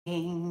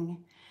Still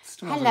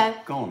Hello.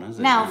 hasn't gone, has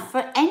it? Now,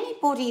 for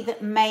anybody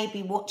that may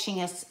be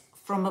watching us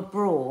from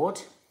abroad,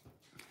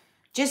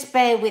 just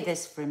bear with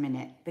us for a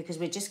minute because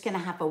we're just going to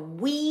have a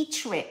wee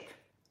trip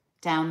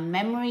down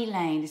memory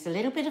lane. It's a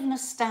little bit of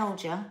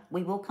nostalgia.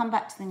 We will come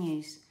back to the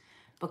news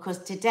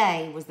because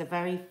today was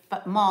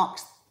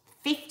marks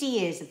 50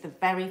 years of the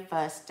very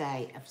first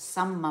day of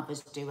Some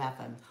Mothers Do Have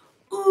Them.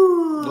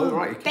 Ooh, Oh,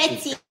 right.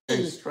 Betty.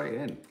 Straight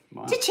in.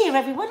 Wow. To cheer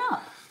everyone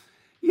up.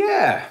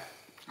 Yeah.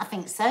 I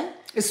think so.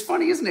 It's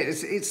funny, isn't it?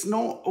 It's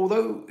not,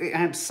 although it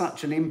had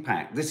such an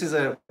impact. This is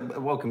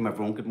welcome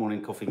everyone. Good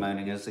morning, Coffee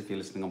Moaningers. If you're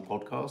listening on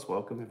podcast,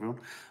 welcome everyone.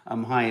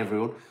 Hi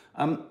everyone.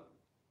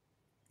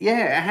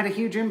 Yeah, it had a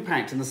huge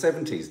impact in the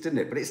 70s, didn't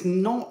it? But it's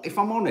not, if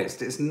I'm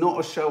honest, it's not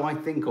a show I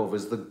think of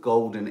as the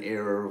golden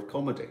era of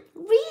comedy.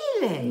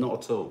 Really?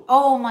 Not at all.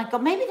 Oh my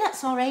God, maybe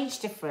that's our age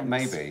difference.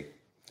 Maybe.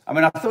 I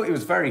mean, I thought it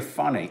was very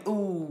funny.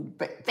 Ooh,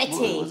 Betty.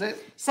 What was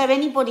it? So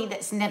anybody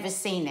that's never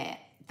seen it,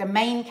 the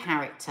main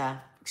character,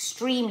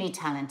 extremely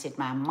talented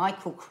man,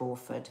 Michael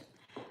Crawford,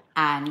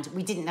 and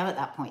we didn't know at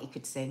that point he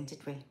could sing,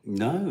 did we?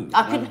 No.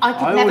 I could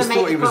I never always make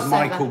thought the he was crossover.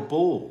 Michael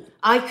Ball.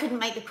 I couldn't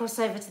make the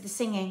crossover to the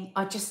singing.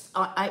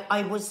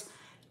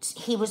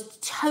 He was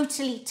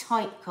totally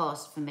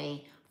typecast for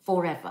me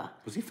forever.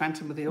 Was he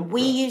Phantom of the Opera?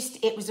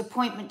 It was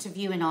appointment to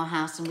view in our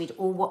house and we'd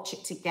all watch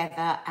it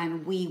together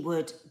and we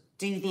would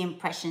do the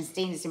impressions.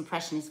 Dina's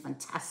impression is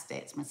fantastic.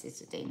 It's my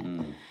sister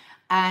Dina.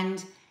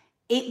 And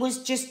it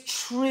was just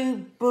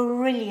true,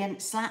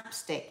 brilliant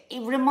slapstick.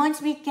 It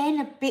reminds me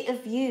again a bit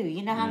of you.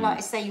 You know how, like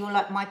I say, you're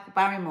like Michael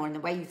Barrymore in the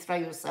way you throw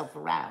yourself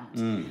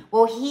around.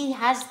 Well, he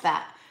has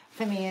that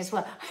for me as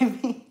well.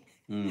 I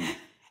mean,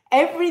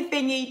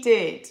 everything he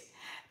did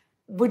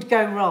would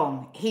go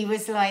wrong. He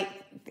was like,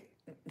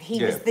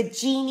 he was the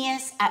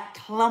genius at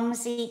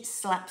clumsy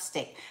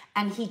slapstick.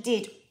 And he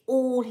did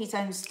all his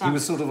own stuff. He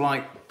was sort of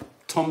like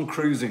Tom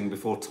Cruising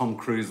before Tom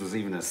Cruise was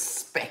even a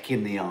speck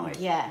in the eye.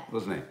 Yeah.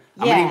 Wasn't he?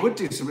 I mean, he would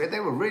do they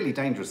were really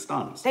dangerous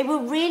stunts. They were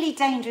really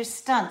dangerous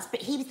stunts,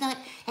 but he was like,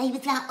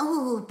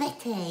 oh,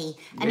 Beke.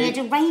 And he had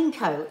a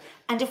raincoat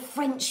and a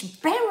French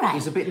beret. He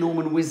was a bit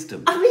Norman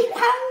Wisdom. I mean,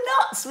 how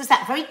nuts was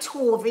that? Very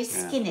tall, very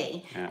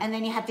skinny. Yeah. And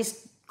then you had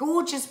this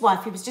gorgeous wife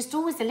who was just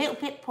always a little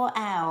bit put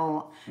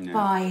out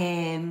by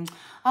him.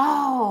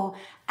 Oh,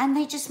 and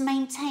they just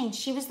maintained.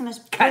 She was the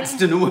most Cat's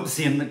done a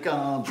whoopsie in the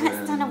garden.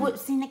 Cat's done a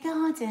whoopsie in the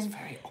garden. It's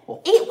very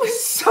odd. It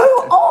was so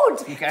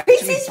odd. You can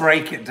actually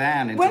break it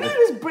down. When I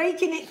was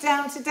breaking it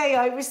down today,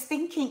 I was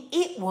thinking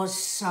it was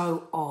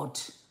so odd,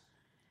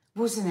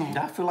 wasn't it?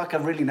 I feel like I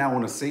really now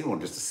want to see one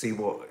just to see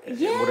what it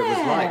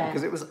was like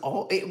because it was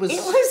odd. It was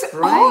odd.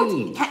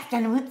 strange. Cat's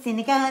done a whoopsie in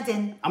the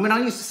garden. I mean, I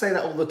used to say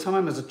that all the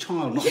time as a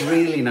child, not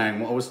really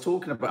knowing what I was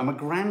talking about. And my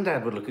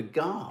granddad would look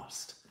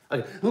aghast.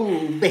 Like,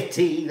 oh,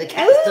 Betty, the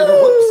cat's done a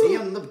whoopsie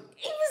on the...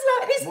 He was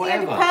like this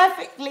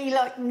perfectly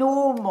like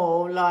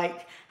normal,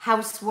 like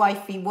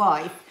housewifey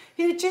wife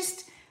who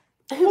just...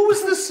 What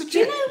was the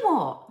suggestion? Do you know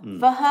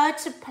what? For her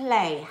to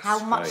play how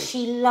much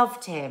she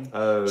loved him,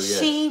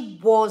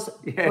 she was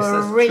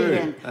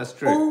brilliant. That's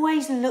true.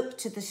 Always look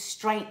to the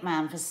straight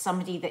man for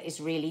somebody that is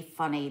really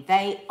funny.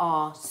 They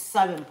are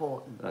so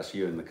important. That's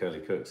you and the Curly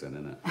Cooks then,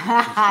 isn't it?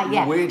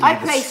 Yeah, weirdly, I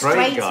play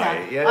straight straighter.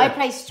 guy, yeah. I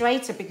play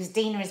straighter because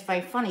Dina is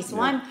very funny. So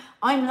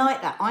I'm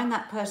like that. I'm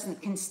that person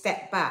that can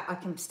step back. I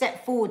can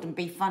step forward and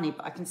be funny,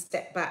 but I can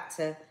step back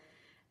to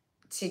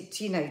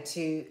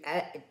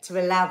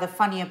allow the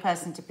funnier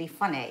person to be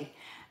funny.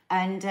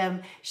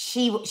 And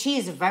she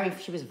was a very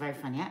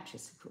funny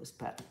actress, of course,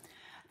 but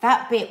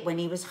that bit when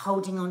he was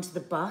holding onto the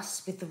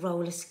bus with the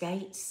roller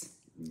skates.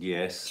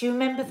 Yes. Do you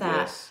remember that?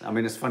 Yes. I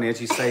mean, it's funny as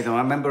you say though.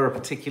 I remember a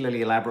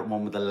particularly elaborate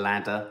one with a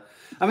ladder.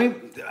 I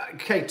mean,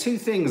 okay, two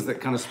things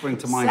that kind of spring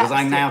to mind as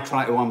I now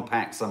try to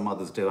unpack Some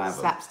Mothers Do Have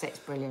Them. Slapstick's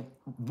brilliant.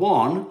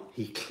 One,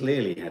 he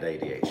clearly had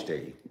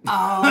ADHD.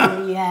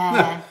 Oh,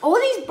 yeah. All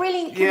these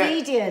brilliant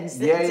comedians.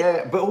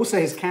 But also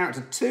his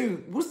character.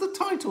 Two, was the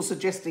title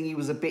suggesting he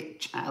was a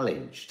bit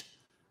challenged?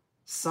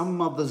 Some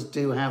mothers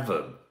do have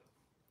them.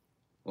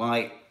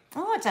 Like...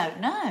 Oh, I don't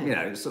know. You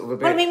know, sort of a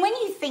bit... But I mean, when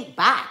you think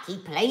back, he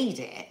played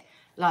it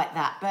like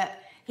that. But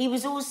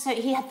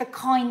he had the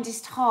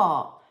kindest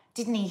heart,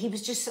 didn't he? He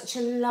was just such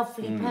a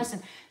lovely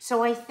person.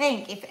 So I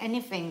think, if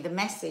anything, the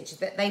message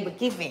that they were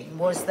giving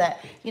was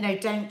that, you know,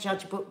 don't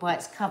judge a book by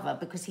its cover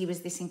because he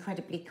was this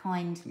incredibly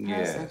kind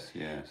person.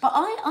 Yes. But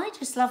I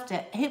just loved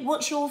it.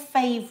 What's your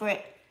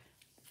favourite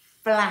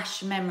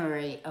flash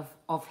memory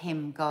of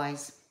him,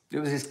 guys? It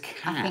was his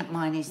cat. I think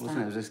mine is wasn't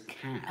that. It was his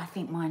cat. I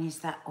think mine is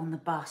that on the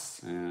bus.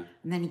 Yeah.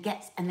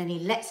 And then he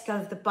lets go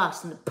of the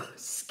bus and the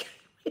bus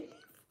goes.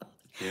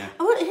 Yeah.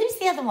 Oh, who's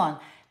the other one?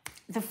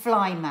 The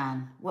Fly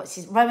Man. What's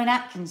his? Rowan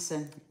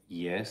Atkinson.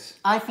 Yes.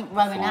 I think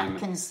Rowan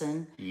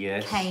Atkinson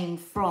Yes. came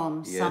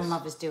from Some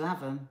Mothers Do Have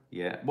Them.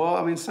 Yeah. Well,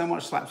 I mean, so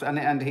much slaps.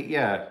 And he,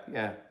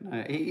 no,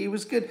 he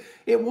was good.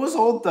 It was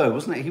odd, though,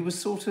 wasn't it? He was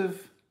sort of...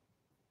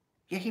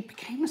 Yeah, he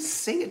became a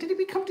singer. Did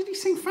he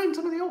sing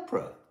Phantom of the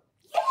Opera?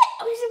 Yeah,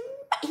 it was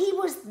he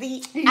was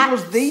the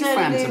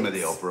Phantom of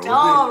the Opera,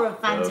 star wasn't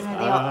of Phantom of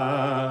the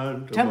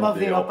Opera. Phantom of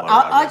the Opera.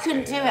 I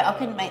couldn't do it. I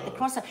couldn't make the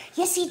crossover.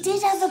 Yes, he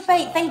did have a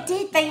baby. They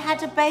did. They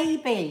had a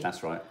baby.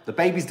 That's right. The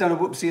baby's done a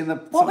whoopsie in the...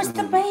 What was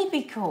the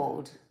baby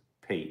called?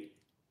 Pete.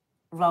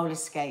 Roller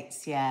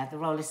skates. Yeah, the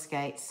roller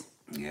skates.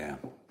 Yeah.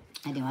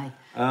 Anyway,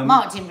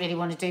 Mark didn't really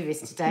want to do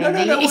this today.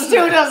 No, he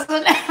still doesn't.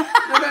 No,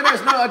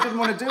 it's not. I didn't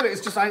want to do it.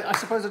 It's just, I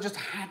suppose I just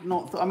had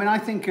not... I mean, I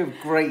think of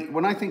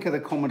when I think of the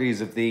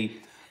comedies of the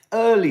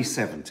early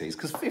 70s,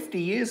 because 50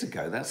 years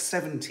ago, that's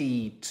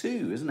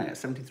 72, isn't it?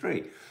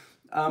 73.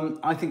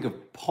 I think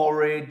of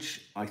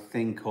Porridge. I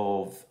think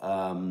of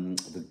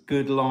The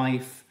Good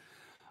Life.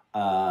 So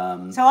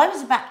I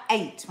was about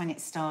 8 when it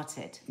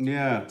started.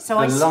 Yeah. So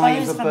I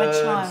suppose from a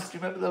child. Do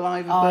you remember the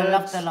Liver Birds? Oh, I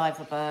loved the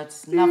Liver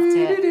Birds. Loved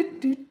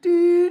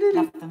it.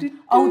 Loved them.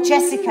 Oh,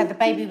 Jessica. The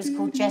baby was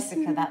called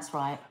Jessica. That's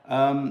right.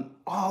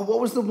 What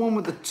was the one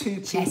with the two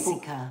people?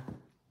 Jessica.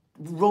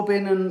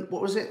 Robin and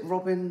what was it?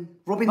 Robin's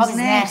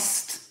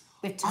Nest.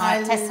 With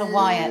Tessa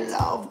Wyatt. I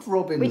loved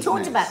Robin's We talked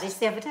Nest. about this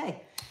the other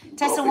day.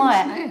 Tessa Robin's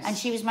Wyatt, Nest. and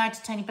she was married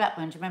to Tony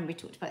Blackburn. Do you remember we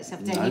talked about this the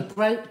other day? No. He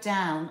broke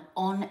down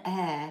on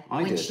air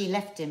I when did. she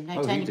left him. No,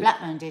 Oh, he Tony did.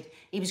 Blackburn did.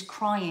 He was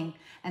crying,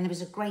 and there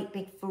was a great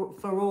big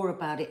furore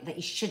about it that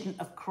he shouldn't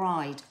have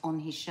cried on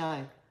his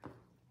show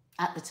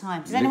at the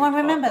time. Does anyone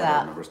remember I that? don't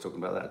remember us talking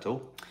about that at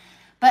all.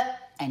 But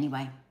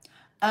anyway.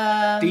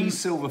 Dee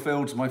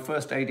Silverfield's my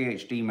first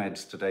ADHD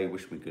meds today.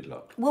 Wish me good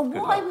luck. Well,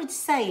 Good what luck. I would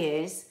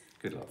say is,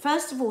 Good luck.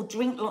 first of all,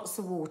 drink lots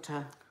of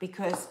water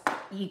because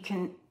you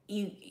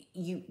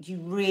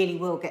really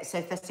will get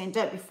so thirsty. And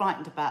don't be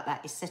frightened about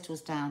that. It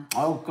settles down.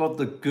 Oh, God,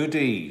 the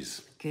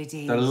goodies.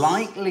 Goodies. The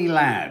Likely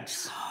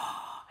Lads.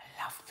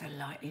 I love the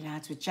Lightly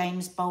Lads with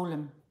James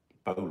Bolam.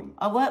 Bolam.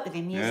 I worked with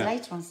him years Yeah.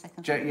 later on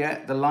Second.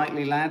 Yeah, the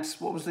Likely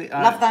Lads. What was the...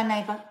 Love Thy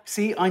Neighbour.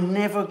 See, I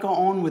never got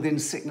on with In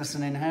Sickness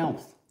and in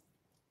Health.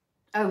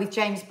 Oh, with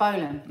James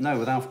Bolam. No,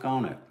 with Alf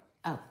Garnett.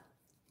 Oh.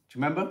 Do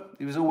you remember?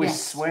 He was always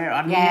Yes. swearing.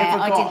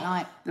 I didn't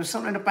like. There was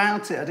something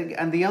about it. I think,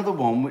 and the other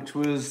one, which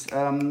was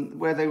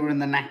where they were in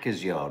the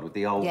Knackers yard with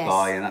the old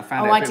guy, and I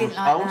found it a I bit didn't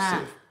like that.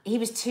 repulsive. He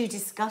was too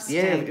disgusting.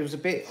 Yeah, it was a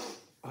bit.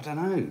 I don't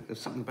know.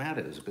 There's something about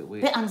it that was a bit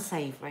weird. Bit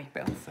unsavoury.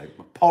 Bit unsafe.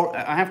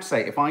 I have to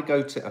say, if I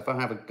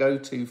have a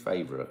go-to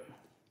favourite,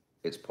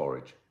 it's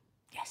Porridge.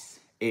 Yes.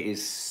 It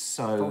is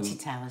so... Faulty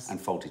Towers. And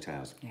Faulty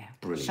Towers. Yeah.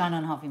 Brilliant. Shine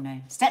on Harvey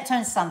Moon.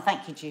 Steptoe Son.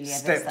 Thank you, Julia.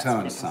 That's what it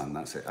Steptoe was. Son,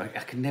 that's it. I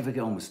could never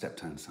get on with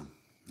Steptoe Son.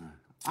 No.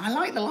 I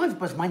like the Liver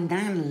Birds. My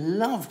nan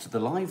loved the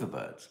Liver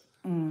Birds.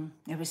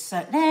 It was so...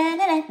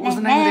 What What was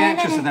the name of the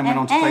actress that then went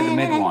on to play the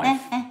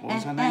midwife? What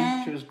was her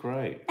name? She was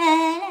great. But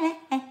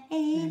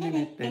And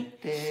anyway,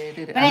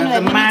 the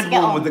we need mad to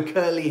get one on. with the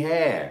curly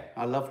hair.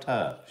 I loved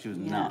her. She was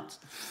nuts.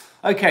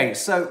 Okay,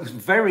 so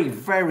very,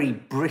 very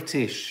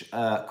British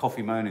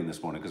coffee moaning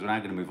this morning because we're now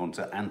going to move on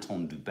to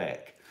Anton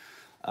Beke.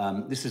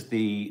 This is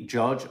the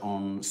judge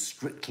on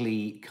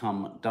Strictly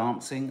Come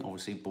Dancing,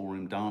 obviously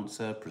ballroom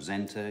dancer,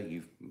 presenter.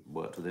 You've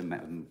worked with him,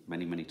 met him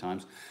many, many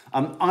times.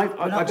 I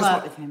just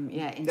worked with him,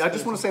 yeah. I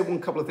just want to say one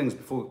couple of things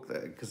before,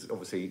 because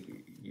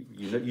obviously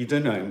you do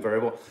know him very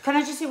well. Can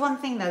I just say one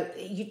thing though?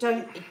 You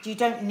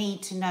don't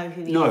need to know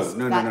who he No, is.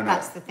 no.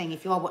 That's the thing.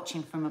 If you are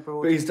watching from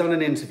abroad. But he's done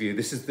an interview.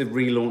 This is the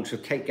relaunch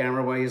of Kate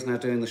Garraway is now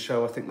doing the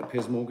show. I think that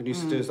Piers Morgan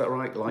used to do. Is that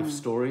right? Life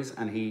Stories,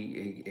 and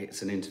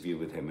it's an interview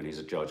with him, and he's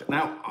a judge.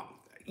 Now,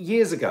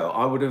 years ago,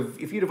 I would have,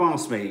 if you'd have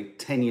asked me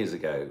 10 years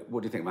ago,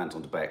 what do you think of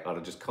Anton Beke? I'd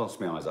have just cast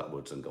my eyes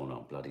upwards and gone,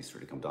 oh, bloody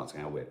Strictly Come Dancing,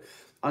 how weird.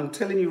 I'm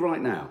telling you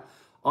right now,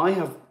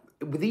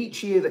 with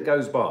each year that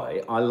goes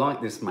by, I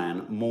like this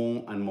man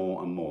more and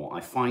more and more.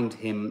 I find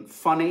him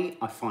funny,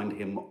 I find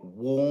him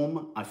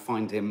warm, I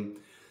find him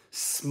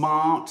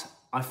smart,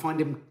 I find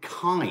him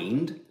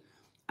kind,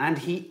 and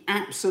he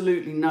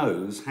absolutely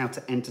knows how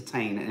to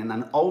entertain in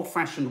an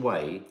old-fashioned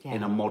way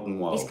in a modern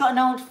world. He's got an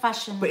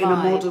old-fashioned But vibe. in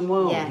a modern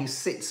world, Yeah. he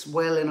sits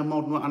well in a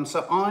modern world. And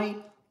so I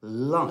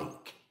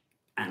like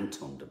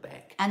Anton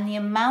Beke. And the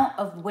amount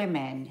of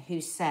women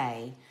who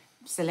say,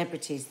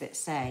 celebrities that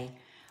say,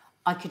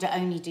 I could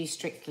only do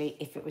Strictly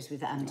if it was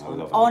with Anton.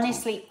 love Anton.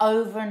 Honestly,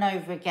 over and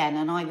over again,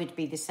 and I would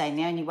be the same.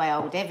 The only way I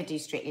would ever do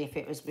Strictly if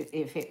it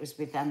was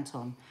with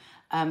Anton.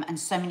 And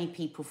so many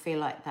people feel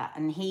like that.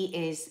 And he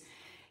is,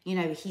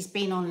 he's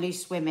been on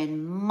Loose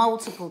Women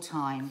multiple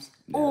times.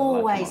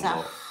 Always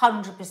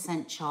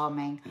 100%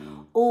 charming.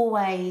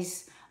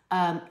 Always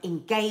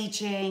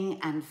engaging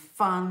and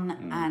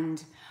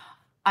fun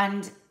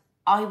and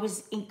I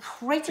was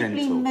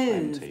incredibly Gentle,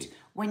 moved plenty.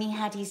 when he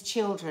had his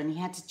children. He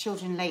had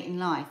children late in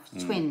life,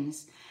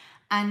 twins.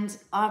 And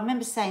I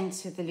remember saying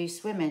to the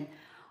Loose Women,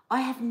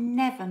 I have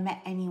never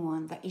met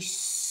anyone that is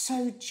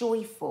so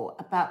joyful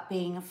about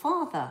being a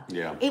father.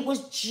 Yeah. It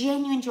was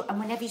genuine joy. And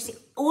whenever you see,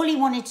 all he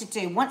wanted to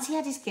do, once he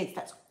had his kids,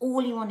 that's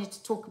all he wanted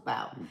to talk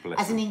about Bless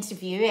as an him.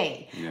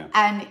 interviewee. Yeah.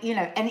 And,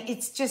 and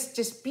it's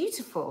just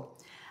beautiful.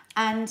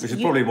 And Which is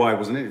probably why I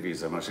wasn't interviewed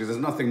so much, because there's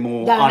nothing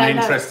more No,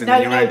 uninteresting no,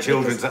 than your own because-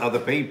 children to other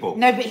people.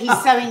 No, but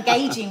he's so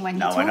engaging when he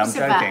No, talks and I'm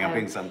joking. about I'm them.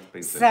 being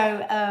something. So,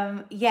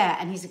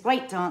 and he's a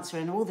great dancer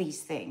and all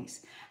these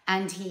things.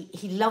 And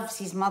he loves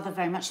his mother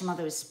very much. His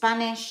mother is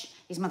Spanish.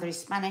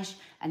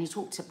 And he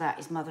talked about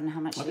his mother and how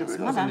much he loves his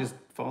mother. His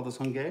father's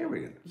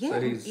Hungarian. Yeah,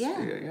 so he's,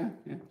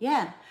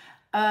 yeah.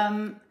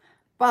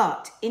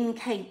 But in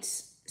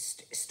Kate's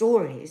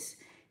stories,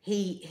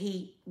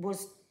 he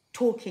was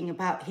talking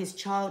about his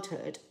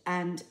childhood,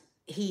 and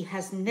he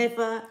has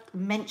never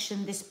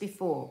mentioned this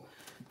before.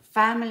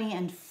 Family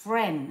and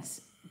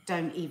friends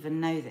don't even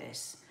know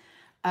this.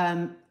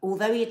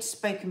 Although he had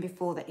spoken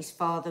before that his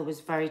father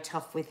was very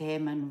tough with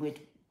him and would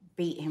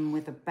beat him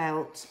with a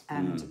belt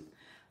and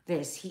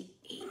this, he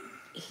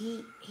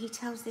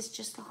tells this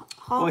just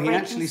heartbreaking Well, he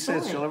actually story.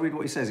 says, shall I read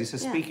what he says? He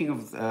says, speaking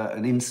of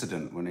an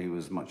incident when he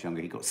was much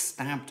younger, he got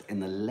stabbed in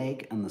the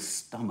leg and the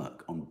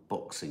stomach on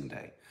Boxing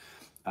Day.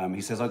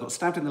 He says, I got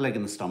stabbed in the leg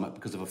and the stomach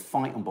because of a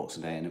fight on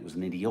Boxing Day, and it was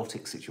an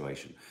idiotic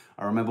situation.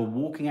 I remember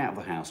walking out of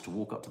the house to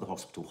walk up to the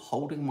hospital,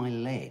 holding my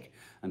leg,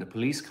 and a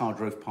police car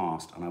drove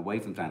past, and I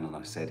waved them down and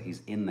I said,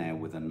 he's in there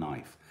with a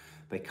knife.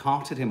 They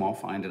carted him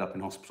off. I ended up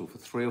in hospital for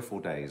 3 or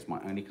 4 days. My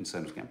only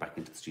concern was getting back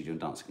into the studio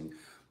and dancing,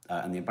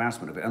 and the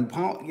embarrassment of it. And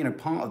part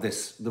of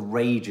this, the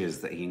rages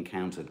that he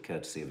encountered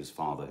courtesy of his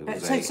father, who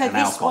was an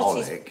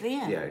alcoholic.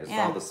 His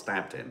father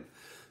stabbed him.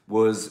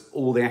 Was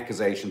all the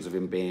accusations of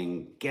him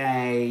being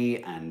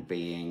gay and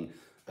being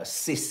a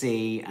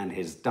sissy and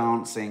his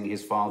dancing.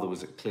 His father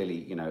was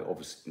clearly,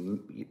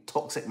 obviously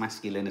toxic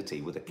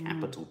masculinity with a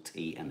capital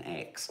T and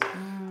X.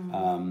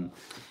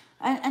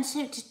 And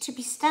so to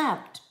be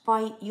stabbed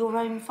by your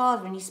own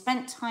father, and he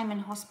spent time in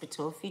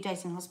hospital, a few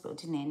days in hospital,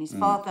 didn't he? And his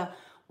father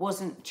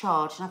wasn't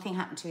charged, nothing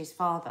happened to his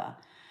father.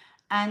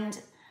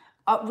 And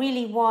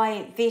really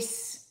why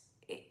this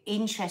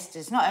interested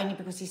us, not only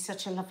because he's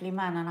such a lovely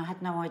man, and I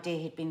had no idea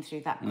he'd been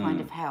through that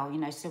kind of hell,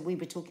 so we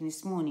were talking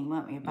this morning,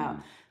 weren't we, about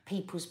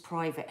people's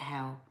private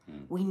hell.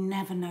 We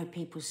never know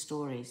people's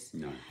stories.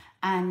 No.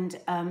 And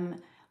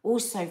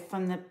also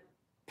from the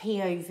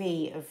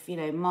POV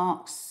of,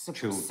 Mark's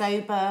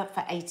sober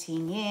for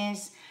 18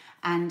 years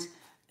and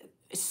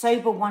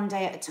sober one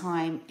day at a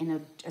time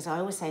as I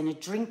always say, in a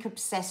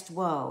drink-obsessed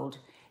world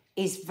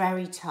is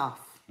very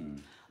tough.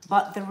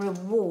 But the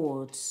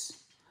rewards,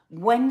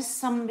 when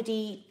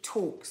somebody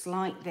talks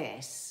like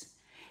this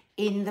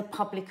in the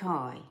public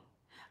eye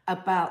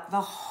about the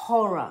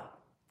horror,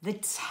 the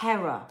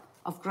terror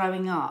of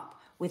growing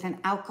up with an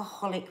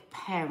alcoholic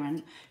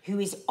parent who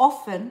is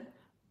often,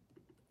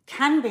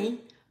 can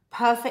be,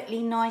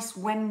 perfectly nice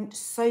when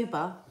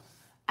sober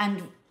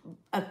and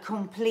a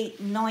complete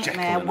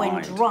nightmare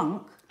when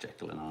drunk.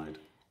 Jekyll and Hyde.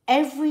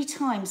 Every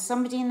time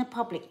somebody in the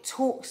public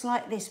talks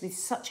like this with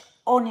such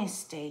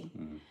honesty,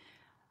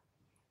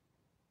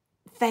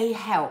 they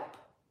help.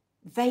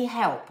 They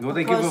help. Well,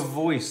 they give a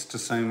voice to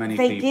so many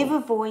people. They give a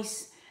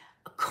voice.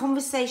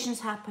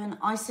 Conversations happen.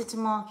 I said to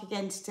Mark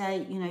again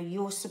today,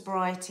 your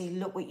sobriety,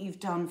 look what you've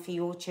done for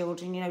your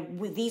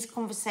children. These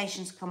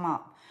conversations come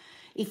up.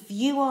 If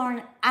you are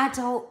an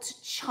adult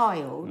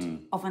child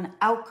of an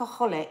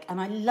alcoholic,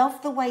 and I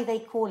love the way they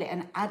call it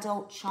an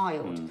adult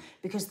child,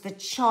 because the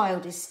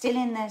child is still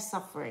in their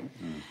suffering,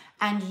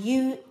 and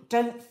you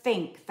don't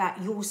think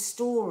that your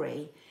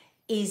story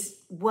is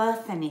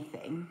worth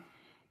anything,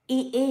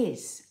 it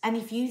is. And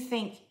if you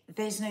think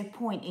there's no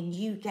point in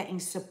you getting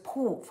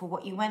support for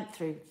what you went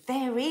through,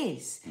 there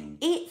is.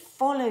 It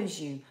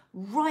follows you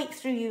right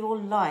through your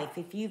life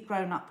if you've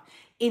grown up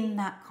in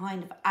that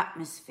kind of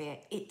atmosphere.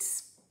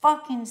 It's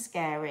fucking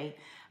scary,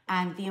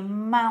 and the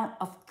amount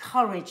of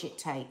courage it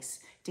takes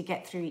to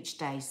get through each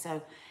day.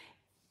 So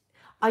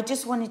I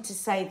just wanted to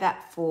say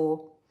that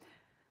for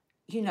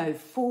you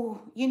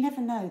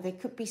never know, there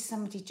could be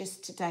somebody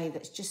just today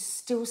that's just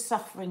still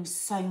suffering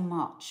so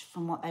much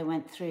from what they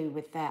went through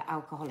with their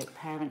alcoholic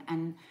parent.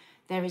 And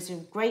there is a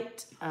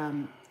great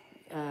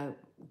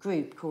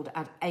group called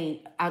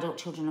Adult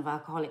Children of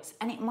Alcoholics,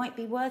 and it might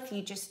be worth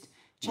you just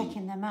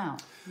checking them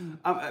out.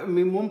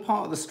 One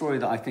part of the story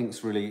that I think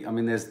is really,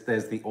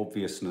 there's the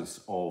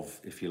obviousness of,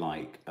 if you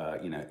like,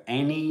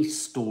 any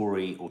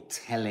story or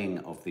telling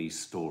of these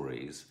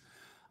stories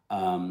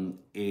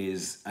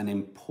is an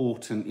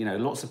important,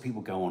 lots of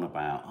people go on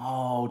about,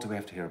 oh, do we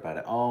have to hear about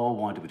it? Oh,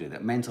 why do we do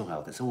that? Mental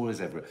health, it's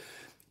always everywhere.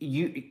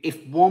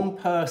 If one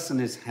person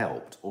is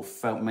helped or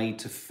made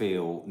to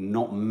feel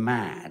not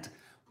mad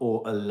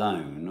or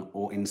alone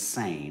or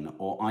insane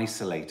or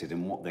isolated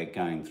in what they're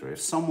going through,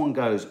 if someone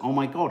goes, oh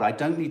my God, I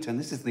don't need to, and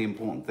this is the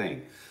important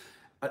thing,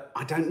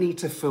 I don't need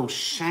to feel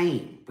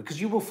shame, because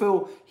he will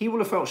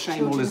have felt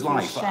shame all his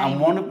life. And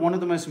one of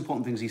the most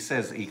important things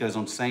he goes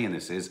on to say in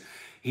this is,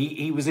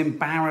 he was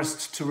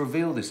embarrassed to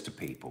reveal this to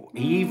people.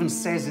 He even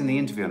says in the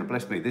interview, and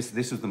bless me, this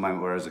was the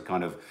moment where, as a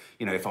kind of,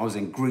 if I was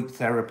in group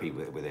therapy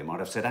with him, I'd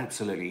have said,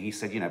 absolutely. He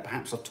said,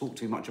 perhaps I've talked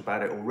too much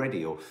about it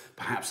already, or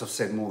perhaps I've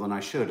said more than I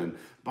should, and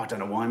I don't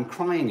know why I'm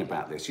crying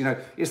about this.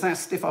 It's that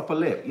stiff upper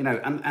lip,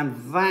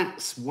 and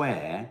that's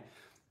where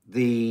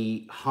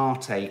the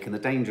heartache and the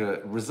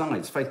danger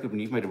resides. Faith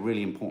Goodman, you've made a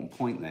really important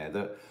point there,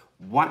 that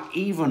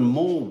even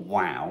more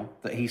wow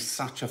that he's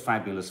such a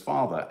fabulous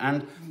father.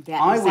 And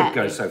Yeah, I would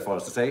go exactly. so far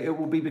as to say it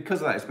will be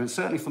because of that experience.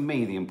 Certainly for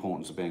me, the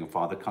importance of being a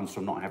father comes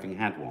from not having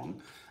had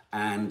one,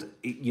 and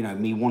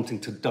me wanting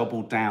to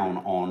double down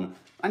on,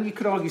 and you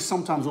could argue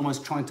sometimes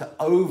almost trying to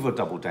over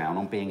double down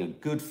on being a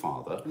good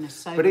father. And a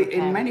sober But in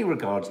parent. many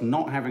regards,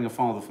 not having a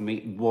father for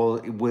me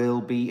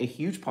will be a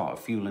huge part of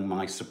fueling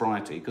my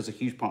sobriety, because a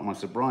huge part of my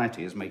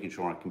sobriety is making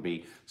sure I can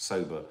be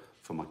sober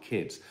for my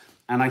kids.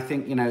 And I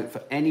think,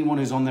 for anyone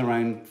who's on their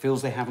own,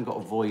 feels they haven't got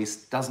a voice,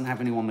 doesn't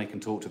have anyone they can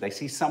talk to, they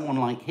see someone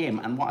like him.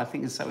 And what I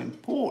think is so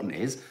important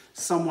is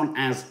someone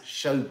as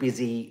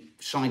showbizy,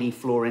 shiny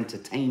floor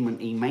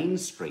entertainment-y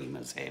mainstream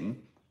as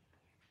him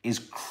is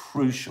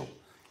crucial.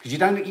 Because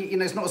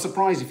it's not a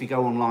surprise if you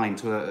go online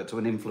to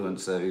an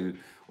influencer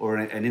or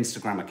an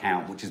Instagram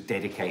account which is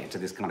dedicated to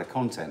this kind of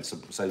content,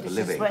 sober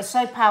living. It's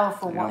so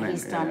powerful what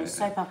he's done. Yeah, It's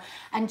so powerful.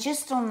 And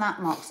just on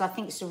that, Mark, because I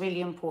think it's a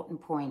really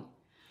important point.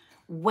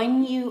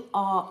 When you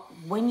are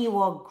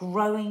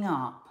growing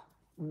up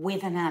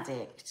with an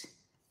addict,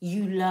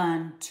 you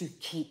learn to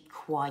keep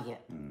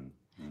quiet.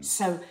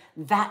 So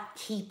that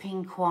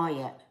keeping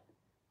quiet,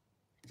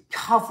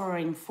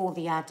 covering for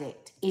the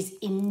addict, is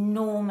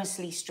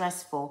enormously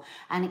stressful,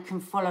 and it can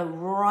follow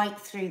right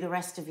through the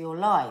rest of your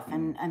life.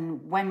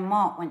 And when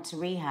Mark went to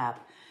rehab,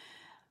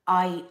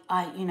 I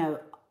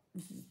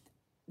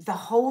the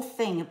whole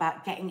thing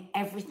about getting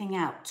everything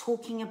out,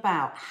 talking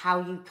about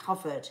how you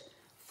covered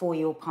for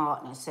your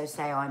partner. So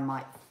say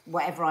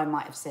whatever I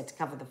might have said to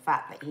cover the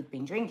fact that he'd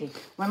been drinking.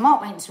 When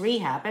Mark went to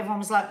rehab, everyone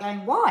was like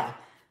going, why?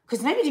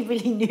 Because nobody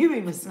really knew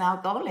he was an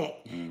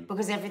alcoholic,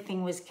 because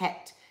everything was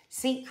kept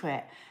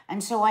secret.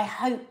 And so I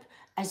hope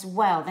as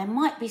well, there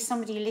might be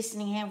somebody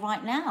listening here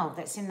right now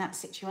that's in that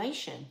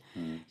situation.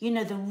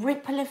 The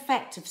ripple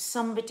effect of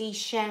somebody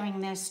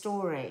sharing their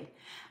story,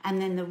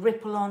 and then the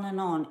ripple on and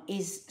on,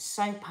 is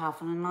so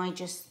powerful. And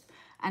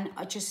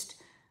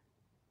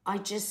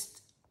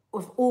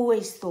I've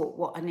always thought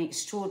what an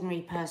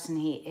extraordinary person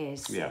he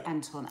is,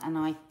 Anton, and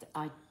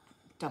I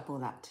double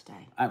that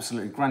today.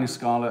 Absolutely. Granny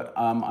Scarlett,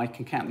 I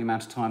can count the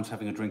amount of times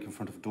having a drink in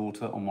front of a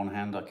daughter on one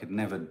hand. I could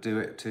never do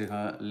it to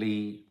her.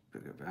 Lee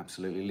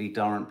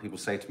Durrant, people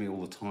say to me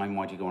all the time,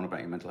 why do you go on about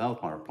your mental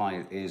health? My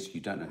reply is,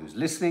 you don't know who's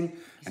listening.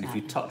 Exactly. And if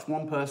you touch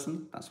one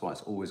person, that's why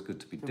it's always good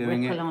to be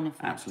doing it.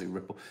 Absolutely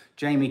ripple.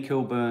 Jamie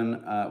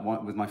Kilburn,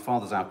 with my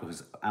father's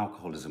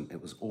alcoholism, it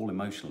was all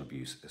emotional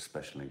abuse,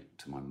 especially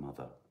to my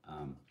mother.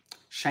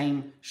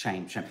 Shame.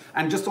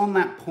 And just on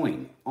that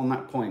point,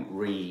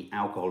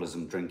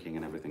 alcoholism, drinking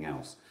and everything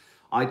else,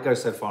 I'd go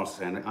so far as to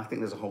say, and I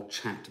think there's a whole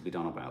chat to be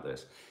done about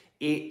this,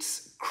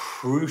 it's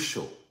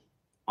crucial,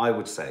 I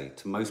would say,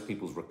 to most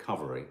people's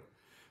recovery,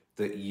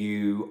 that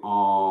you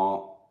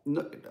are,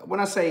 when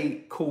I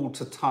say called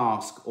to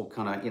task or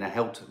kind of,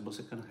 held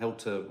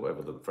to,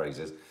 whatever the phrase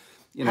is,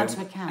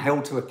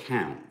 held to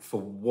account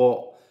for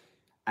what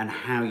and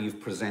how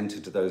you've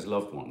presented to those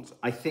loved ones.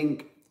 I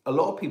think a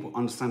lot of people,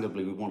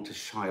 understandably, would want to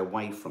shy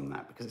away from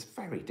that because it's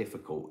very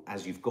difficult.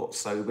 As you've got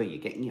sober,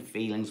 you're getting your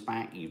feelings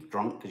back, you've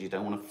drunk because you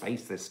don't want to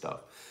face this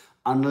stuff.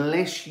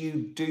 Unless you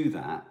do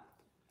that,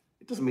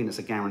 it doesn't mean it's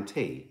a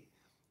guarantee,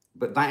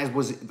 but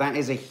that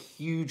is a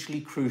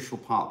hugely crucial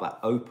part, that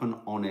open,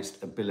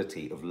 honest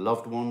ability of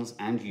loved ones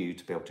and you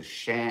to be able to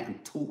share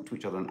and talk to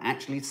each other and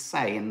actually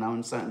say in no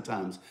uncertain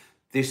terms,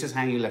 this is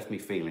how you left me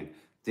feeling,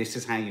 this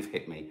is how you've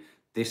hit me,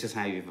 this is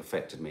how you've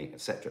affected me,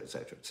 etc.,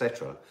 etc.,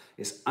 etc.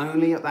 It's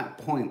only at that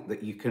point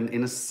that you can,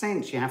 in a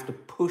sense, you have to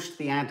push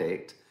the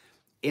addict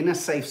in a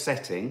safe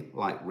setting,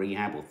 like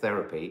rehab or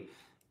therapy,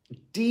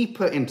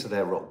 deeper into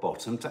their rock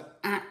bottom to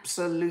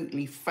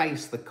absolutely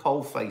face the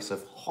cold face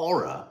of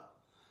horror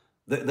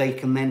that they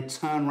can then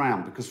turn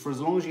around. Because for as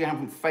long as you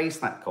haven't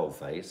faced that cold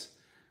face,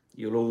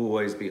 you'll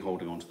always be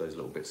holding on to those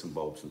little bits and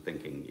bobs and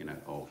thinking,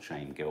 oh,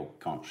 shame, guilt,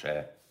 can't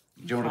share.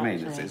 Do you know what I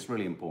mean? It's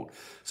really important.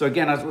 So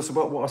again, I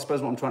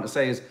suppose what I'm trying to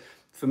say is,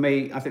 for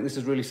me, I think this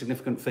is really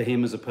significant for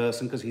him as a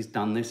person because he's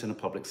done this in a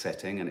public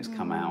setting and it's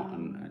come out,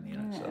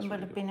 and so it would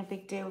have been a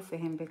big deal for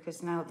him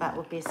because now that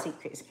would be a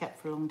secret he's kept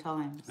for a long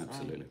time. So.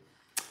 Absolutely.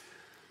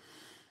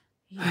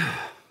 Yeah.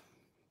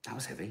 That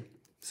was heavy.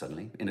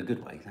 Suddenly, in a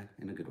good way, though.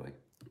 In a good way.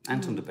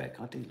 Anton de Beke,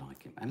 I do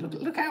like him, and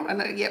look out,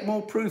 and yet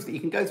more proof that you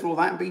can go through all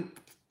that and be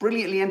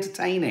brilliantly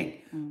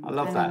entertaining. I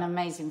love that. An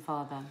amazing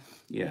father.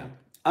 Yeah.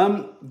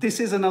 This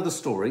is another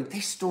story.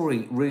 This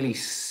story really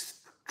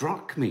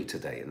struck me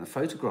today in the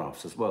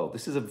photographs as well.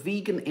 This is a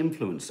vegan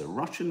influencer,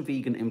 Russian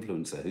vegan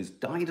influencer, who's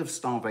died of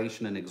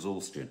starvation and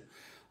exhaustion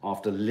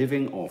after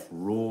living off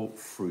raw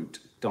fruit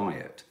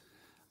diet.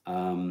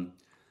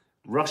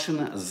 Russian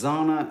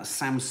Zana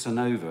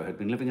Samsonova had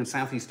been living in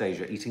Southeast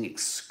Asia, eating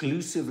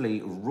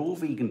exclusively raw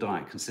vegan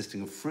diet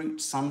consisting of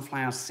fruit,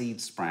 sunflower seed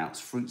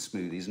sprouts, fruit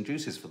smoothies and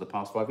juices for the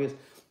past 5 years.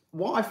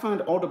 What I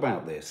found odd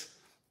about this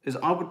is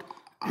I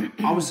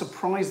was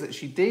surprised that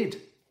she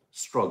did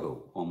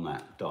struggle on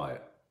that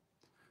diet.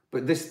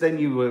 But then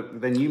you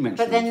mentioned.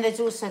 But then there's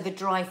also the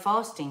dry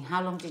fasting.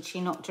 How long did she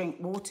not drink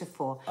water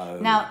for? Oh,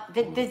 now,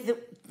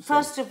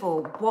 first of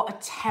all, what a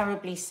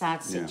terribly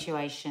sad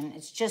situation. Yeah.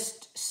 It's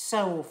just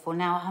so awful.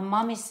 Now, her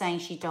mum is saying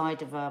she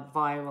died of a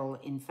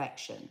viral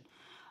infection,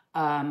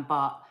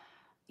 but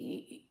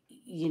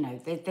you know,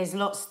 there's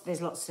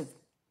lots of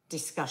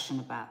discussion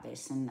about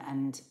this,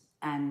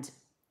 and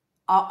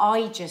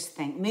I just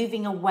think,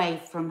 moving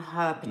away from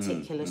her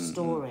particular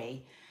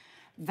story,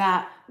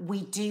 that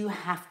we do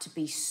have to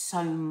be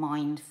so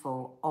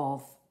mindful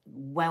of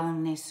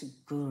wellness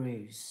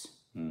gurus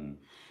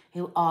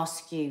who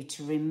ask you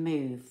to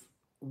remove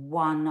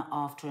one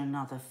after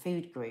another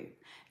food group.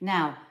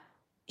 Now,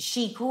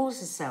 she calls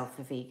herself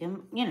a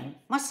vegan. You know,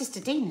 my sister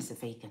Dina's a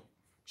vegan.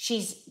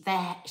 She's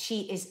there.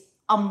 She is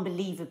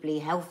unbelievably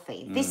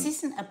healthy. This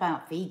isn't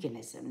about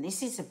veganism.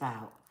 This is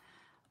about,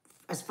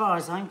 as far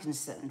as I'm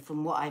concerned,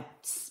 from what I've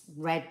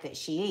read that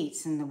she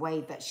eats and the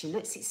way that she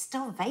looks, it's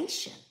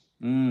starvation.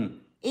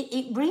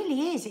 It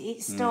really is.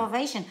 It's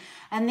starvation.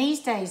 And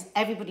these days,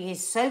 everybody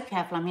is so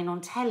careful. I mean,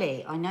 on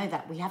telly, I know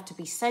that we have to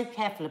be so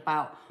careful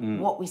about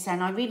what we say.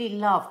 And I really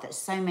love that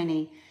so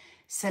many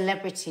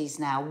celebrities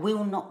now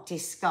will not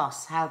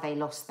discuss how they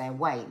lost their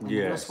weight when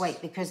they lost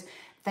weight, because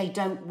they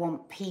don't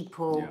want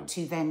people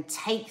to then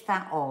take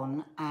that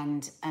on.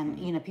 And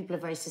you know, people are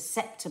very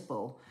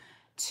susceptible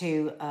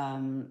to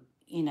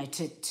you know,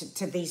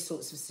 to these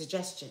sorts of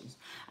suggestions.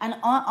 And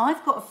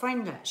I've got a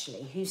friend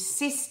actually whose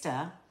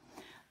sister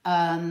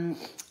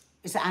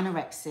was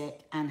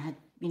anorexic and had,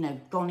 you know,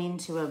 gone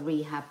into a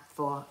rehab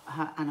for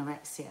her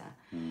anorexia,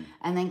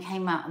 and then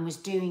came out and was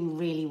doing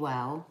really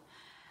well,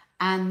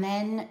 and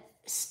then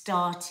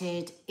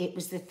it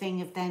was the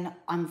thing of, then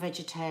I'm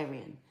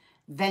vegetarian,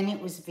 then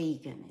it was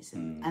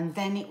veganism, and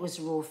then it was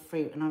raw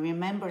fruit. And I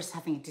remember us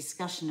having a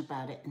discussion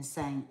about it and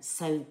saying,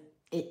 so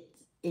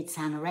it's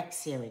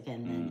anorexia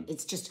again then.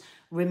 It's just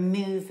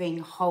removing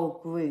whole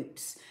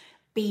groups,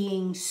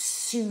 being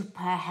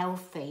super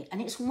healthy.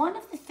 And it's one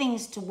of the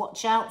things to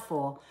watch out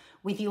for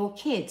with your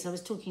kids. I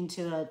was talking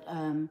to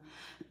a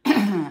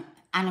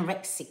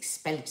anorexic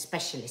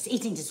specialist,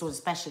 eating disorder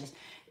specialist.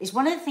 It's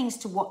one of the things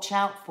to watch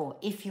out for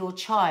if your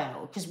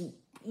child, because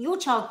your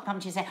child can come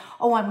to you and say,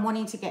 oh, I'm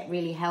wanting to get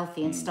really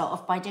healthy, and start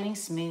off by doing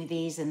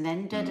smoothies and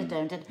then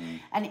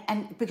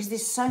and because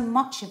there's so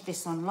much of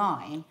this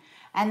online.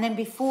 And then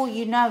before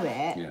you know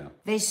it,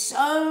 there's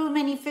so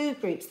many food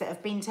groups that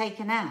have been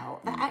taken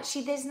out that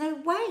actually there's no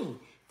way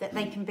that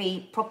they can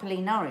be properly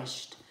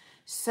nourished.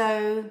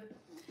 So,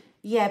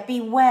 yeah,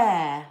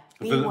 beware.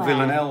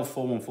 Villanelle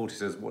 4140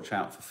 says, watch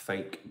out for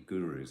fake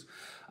gurus.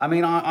 I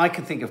mean, I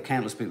can think of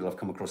countless people I've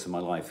come across in my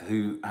life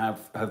who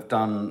have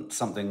done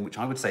something which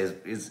I would say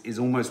is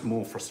almost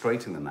more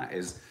frustrating than that,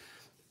 is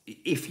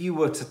if you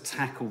were to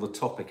tackle the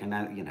topic,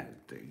 and you know,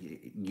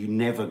 you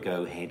never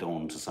go head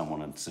on to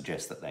someone and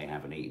suggest that they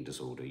have an eating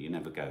disorder. You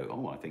never go,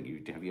 oh, have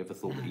you ever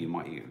thought that you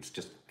might, it's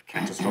just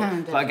catastrophic.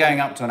 It's like going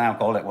up to an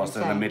alcoholic whilst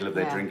they're in the middle of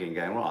their drinking,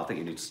 going, well, I think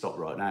you need to stop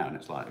right now. And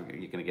it's like,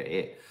 you're going to get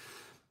hit.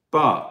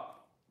 But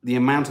the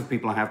amount of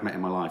people I have met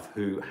in my life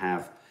who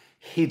have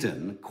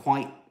hidden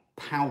quite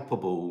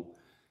palpable,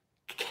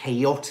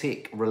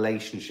 chaotic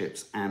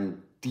relationships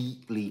and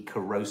deeply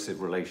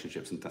corrosive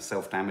relationships and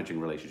self-damaging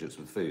relationships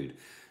with food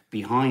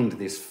behind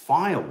this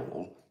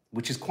firewall,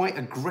 which is quite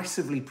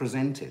aggressively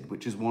presented,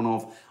 which is one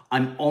of,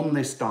 I'm on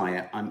this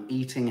diet, I'm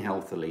eating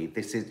healthily,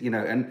 this is, you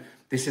know, and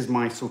this is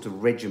my sort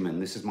of regimen,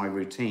 this is my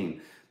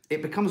routine.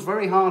 It becomes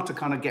very hard to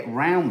kind of get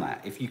round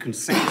that if you can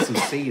sense and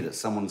see that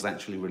someone's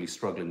actually really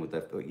struggling with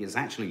is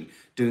actually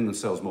doing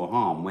themselves more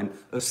harm, when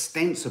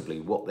ostensibly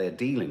what they're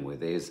dealing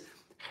with is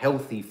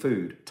healthy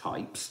food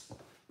types,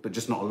 but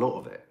just not a lot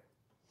of it.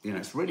 You know,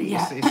 it's really,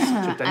 it's such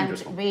a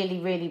dangerous and one. really,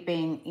 really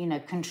being, you know,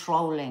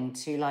 controlling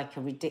to like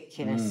a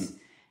ridiculous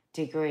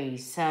degree.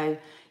 So,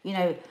 you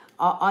know,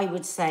 I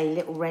would say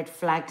little red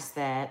flags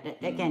there.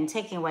 Again,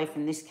 taking away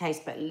from this case,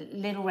 but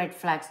little red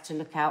flags to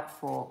look out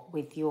for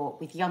with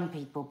young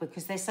people,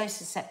 because they're so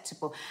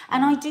susceptible.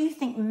 And I do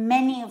think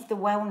many of the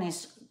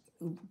wellness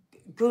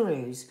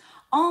gurus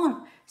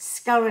aren't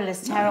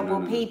scurrilous,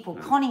 terrible people,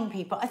 conning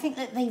people. I think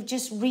that they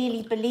just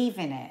really believe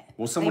in it.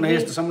 Well, someone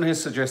here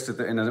suggested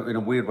that in a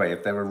weird way,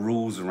 if there are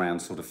rules around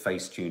sort of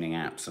face tuning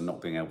apps and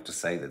not being able to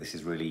say that this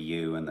is really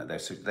you, and that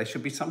there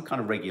should be some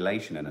kind of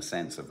regulation in a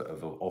sense of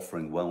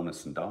offering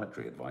wellness and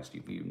dietary advice.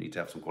 You need to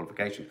have some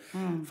qualification.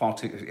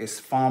 It's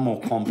far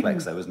more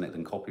complex though, isn't it,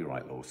 than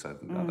copyright law? So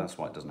that's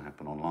why it doesn't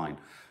happen online.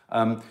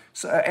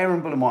 So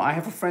Erin Bullimore, I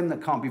have a friend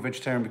that can't be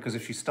vegetarian because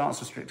if she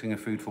starts restricting her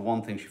food, for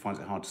one thing, she finds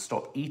it hard to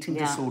stop. Eating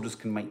disorders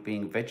can make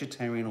being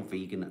vegetarian or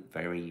vegan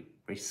very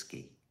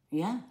risky.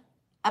 Yeah,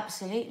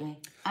 absolutely.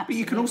 But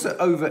you can also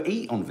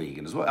overeat on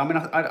vegan as well. I mean,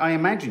 I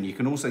imagine you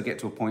can also get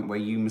to a point where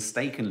you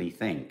mistakenly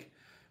think,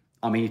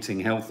 I'm eating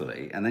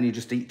healthily, and then you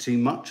just eat too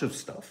much of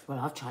stuff. Well,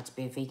 I've tried to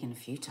be a vegan a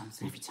few times,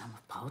 and every time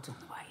I've piled on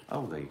the weight.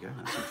 Oh, there you go.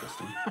 That's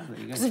interesting.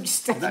 Because I've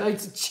just had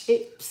loads of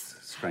chips.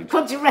 Strange.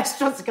 Gone to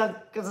restaurants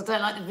because I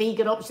don't like the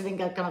vegan option, then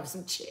go, can I have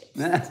some chips?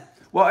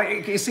 Well,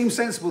 it seems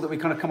sensible that we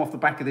kind of come off the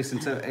back of this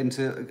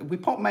into we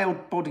pop male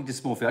body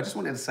dysmorphia. I just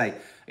wanted to say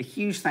a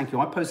huge thank you.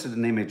 I posted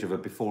an image of a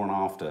before and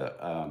after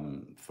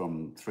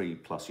from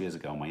 3+ years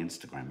ago on my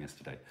Instagram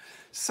yesterday.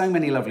 So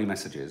many lovely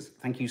messages.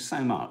 Thank you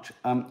so much.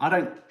 I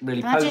don't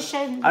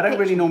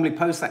really normally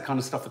post that kind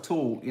of stuff at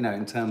all. You know,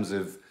 in terms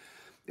of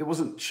it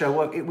wasn't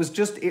show up. It was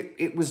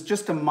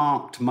just a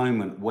marked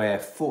moment where,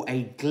 for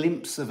a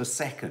glimpse of a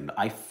second,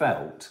 I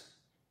felt.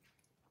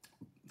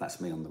 That's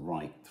me on the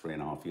right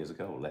 3.5 years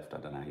ago, or left, I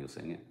don't know how you're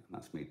seeing it.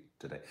 That's me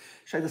today.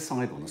 Show the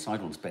side one. The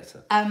side one's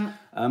better.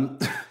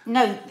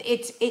 No,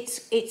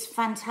 it's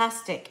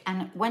fantastic.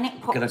 And when it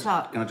popped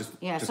up... Can I just...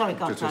 Yeah, just, sorry,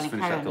 God, just darling,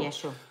 finish carry that on. thought? Yeah,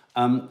 sure.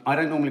 I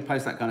don't normally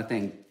post that kind of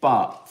thing,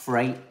 but for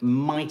a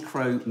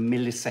micro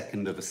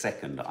millisecond of a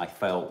second, I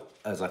felt,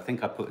 as I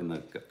think I put in the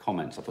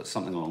comments, I put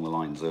something along the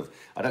lines of,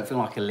 I don't feel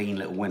like a lean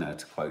little winner,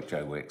 to quote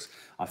Joe Wicks.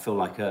 I feel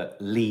like a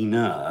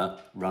leaner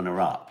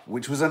runner-up,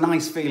 which was a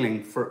nice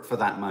feeling for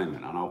that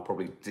moment, and I'll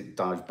probably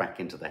dive back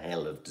into the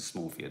hell of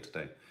dysmorphia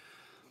today.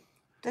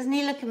 Doesn't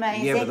he look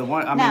amazing? Yeah,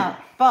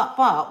 but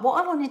but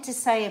what I wanted to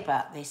say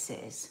about this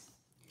is...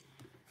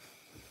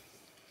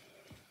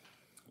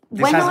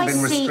 This hasn't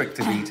been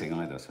restricted eating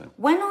either, so...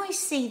 When I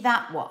see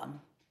that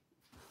one,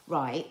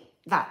 right,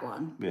 that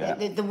one, yeah.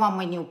 the one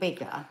when you're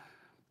bigger,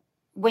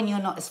 when you're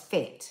not as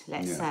fit,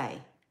 let's say,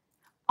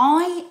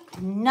 I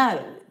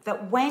know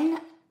that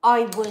when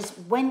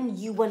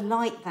you were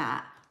like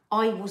that,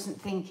 I wasn't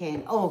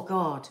thinking, oh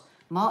God,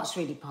 Mark's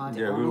really pied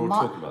it on. Yeah, we were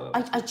all talking about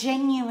that. I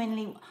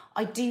genuinely,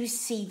 I do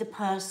see the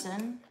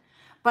person.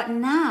 But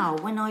now,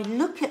 when I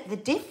look at the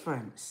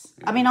difference,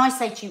 I mean, I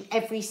say to you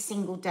every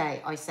single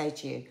day, I say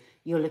to you,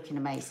 you're looking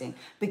amazing,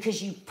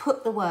 because you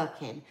put the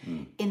work in.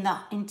 In the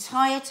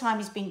entire time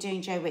he's been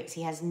doing Joe Wicks,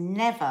 he has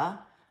never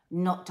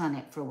not done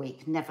it for a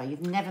week. Never.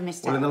 You've never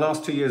missed out. Well, in the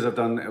last 2 years, I've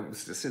done,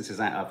 since his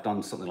out, I've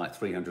done something like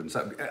 300.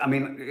 So, I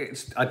mean,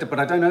 but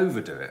I don't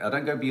overdo it. I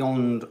don't go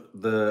beyond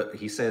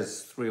he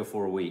says 3 or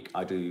 4 a week.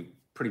 I do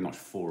pretty much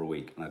 4 a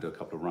week, and I do a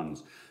couple of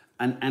runs.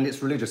 And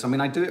it's religious. I mean,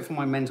 I do it for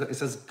my mental...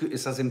 It's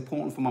as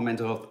important for my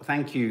mental health.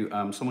 Thank you.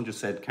 Someone just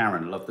said,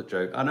 Karen, love the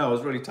joke. I know, I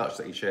was really touched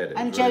that you shared it.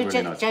 And Joe,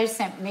 really nice. Joe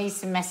sent me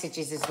some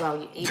messages as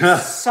well. It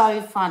was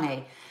so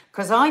funny.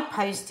 Because I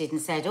posted and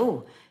said,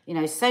 oh, you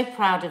know, so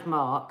proud of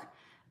Mark.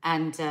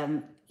 And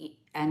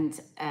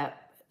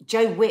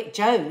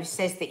Joe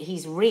says that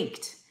he's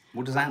rigged.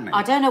 What does that mean?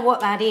 I don't know what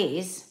that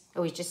is.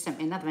 Oh, he just sent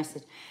me another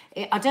message.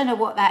 I don't know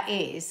what that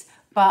is,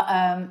 but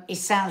it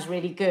sounds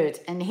really good.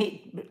 And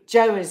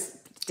Joe has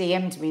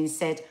DM'd me and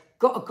said,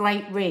 got a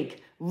great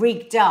rig,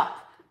 rigged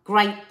up,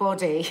 great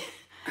body.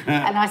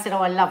 And I said, oh,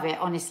 I love it,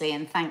 honestly,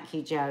 and thank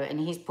you, Joe. And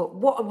he's put,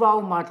 what a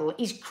role model.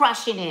 He's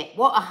crushing it.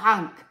 What a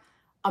hunk.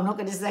 I'm not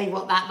going to say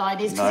what that line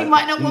is because he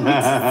might not want me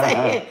to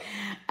say it.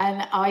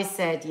 And I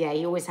said, yeah,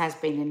 he always has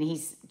been. And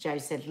Joe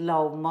said,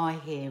 lol, my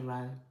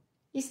hero.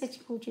 He said he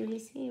called you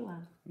his hero.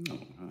 Oh,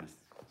 nice.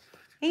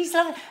 He's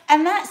lovely.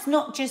 And that's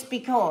not just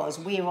because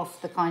we're off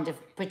the kind of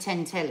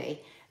pretend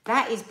telly.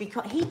 That is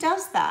because he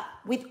does that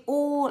with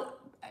all,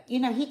 you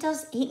know, he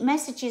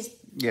messages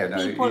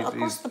people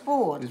across the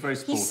board. He's very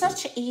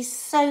supportive. He's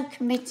so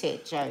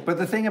committed, Joe. But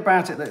the thing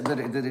about it that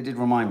it did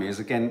remind me is,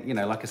 again, you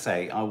know, like I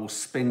say, I will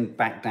spin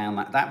back down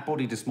that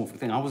body dysmorphic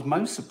thing. I was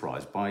most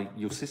surprised by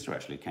your sister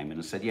actually came in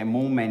and said, yeah,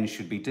 more men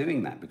should be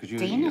doing that, because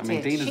Dina's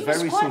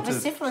very sort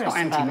of, she's not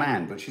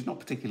anti-man, but she's not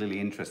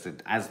particularly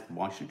interested,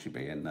 why should she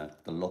be, in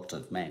the lot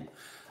of men.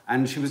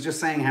 And she was just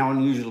saying how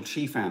unusual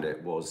she felt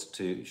it was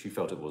to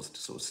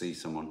sort of see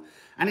someone.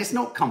 And it's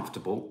not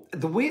comfortable.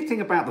 The weird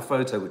thing about the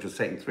photo, which was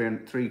taken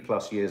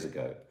 3+ years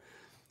ago,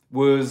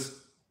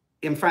 was,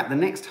 in fact, the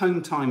next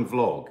home time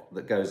vlog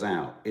that goes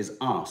out is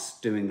us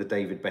doing the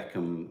David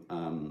Beckham,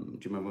 do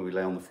you remember when we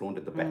lay on the floor and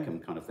did the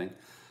Beckham kind of thing?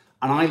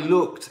 And I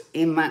looked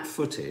in that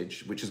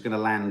footage, which is going to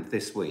land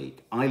this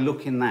week, I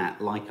look in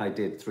that like I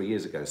did 3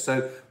 years ago.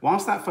 So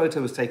whilst that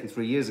photo was taken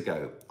 3 years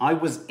ago, I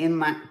was in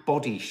that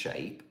body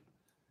shape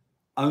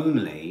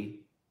only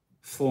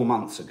 4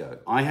 months ago.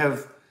 I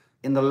have,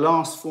 in the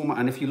last 4 months,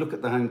 and if you look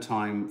at the home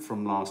time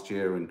from last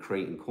year in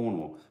Crete and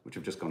Cornwall, which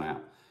have just gone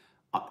out,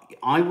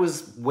 I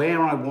was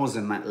where I was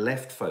in that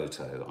left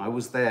photo. I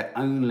was there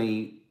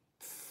only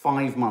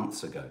 5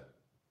 months ago.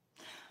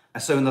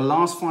 So in the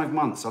last 5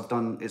 months,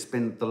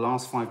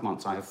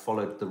 I have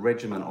followed the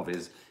regimen of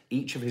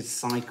each of his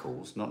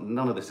cycles.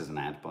 None of this is an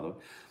ad, by the way.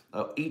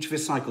 Each of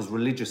his cycles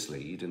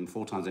religiously. You do them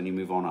 4 times and you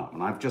move on up.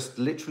 And I've just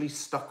literally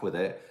stuck with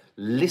it,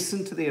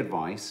 listened to the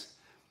advice,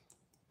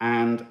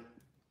 and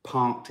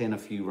parked in a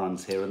few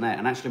runs here and there.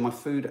 And actually, my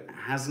food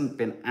hasn't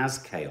been as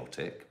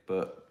chaotic,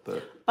 but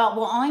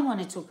what I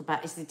want to talk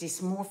about is the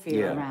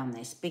dysmorphia around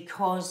this,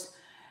 because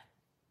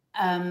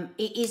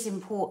it is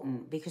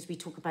important, because we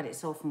talk about it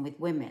so often with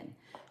women.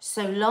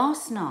 So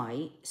last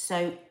night,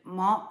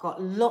 Mark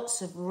got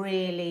lots of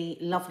really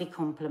lovely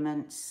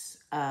compliments,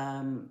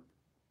 and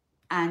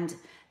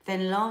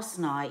then last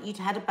night you'd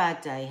had a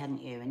bad day,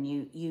 hadn't you? And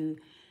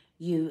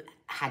you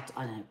had,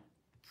 I don't know,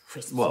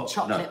 crisps and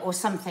chocolate or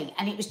something,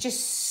 and it was just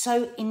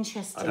so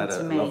interesting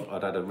to me.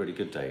 I'd had a really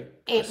good day.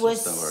 It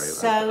was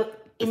so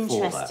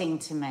interesting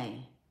to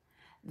me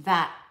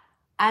that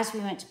as we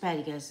went to bed,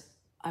 he goes,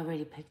 I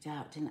really picked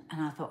out, didn't I?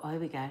 And I thought, oh,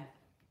 here we go.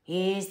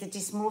 Here's the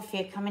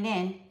dysmorphia coming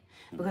in.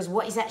 Because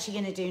what he's actually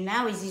going to do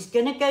now is he's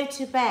going to go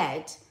to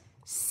bed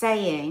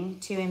saying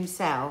to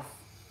himself,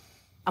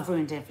 I've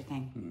ruined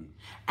everything.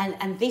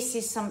 And this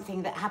is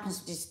something that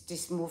happens with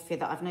dysmorphia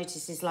that I've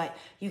noticed is like,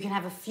 you can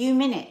have a few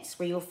minutes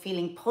where you're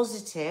feeling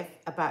positive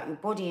about your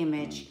body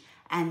image,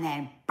 and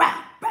then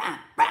bam, bam,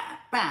 bam,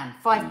 bam,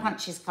 5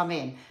 punches come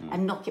in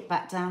and knock it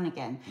back down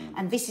again.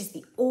 And this is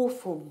the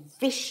awful,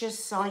 vicious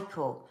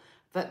cycle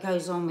that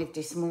goes on with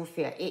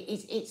dysmorphia.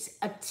 It's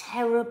a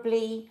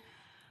terribly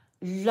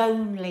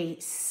lonely,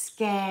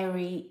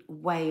 scary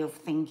way of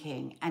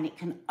thinking, and it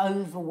can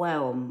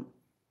overwhelm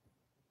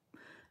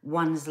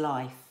one's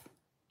life.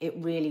 It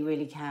really,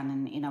 really can.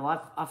 And, you know,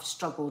 I've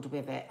struggled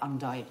with it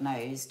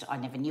undiagnosed. I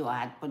never knew I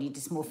had body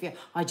dysmorphia.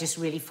 I just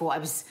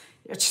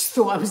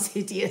thought I was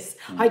hideous.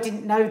 I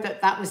didn't know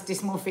that was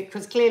dysmorphic,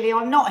 because clearly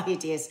I'm not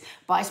hideous.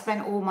 But I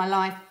spent all my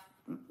life,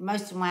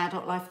 most of my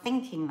adult life,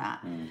 thinking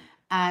that.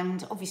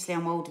 And obviously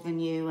I'm older than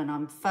you and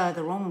I'm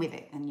further on with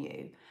it than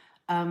you.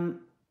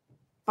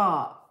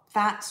 But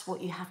that's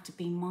what you have to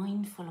be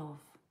mindful of.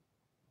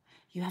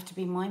 You have to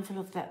be mindful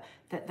of that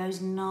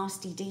those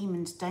nasty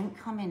demons don't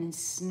come in and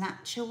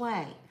snatch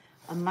away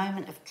a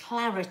moment of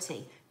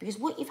clarity. Because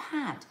what you've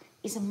had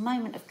is a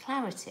moment of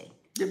clarity.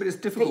 Yeah, but it's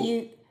difficult.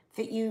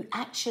 That you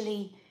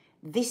actually,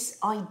 this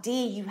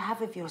idea you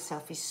have of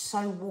yourself is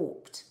so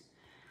warped.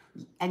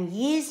 And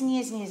years and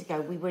years and years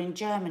ago, we were in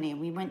Germany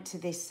and we went to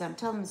this,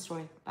 tell them the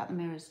story about the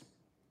mirrors.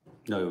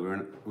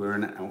 No, we're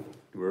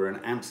in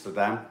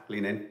Amsterdam.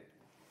 Lean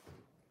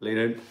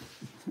in.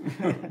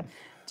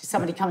 Just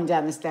somebody coming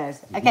down the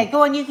stairs. Okay,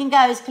 go on, you can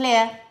go, it's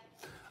clear.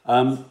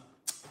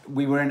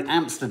 We were in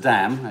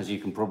Amsterdam, as you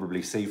can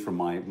probably see from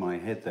my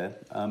head there.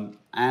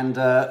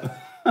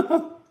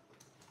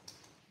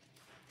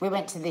 We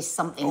went to this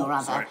something or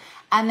other. Sorry.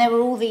 And there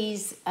were all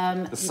these...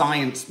 the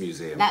Science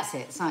Museum. That's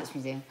it, Science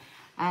Museum.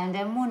 And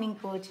morning,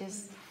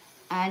 gorgeous.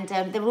 And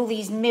there were all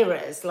these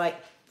mirrors, like,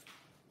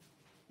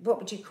 what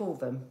would you call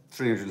them?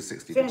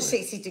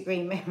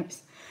 360-degree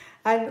mirrors.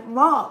 And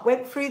Mark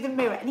went through the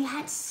mirror and he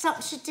had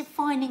such a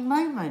defining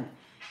moment,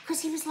 because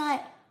he was like,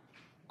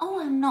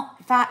 oh, I'm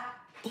not that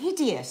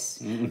hideous.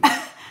 And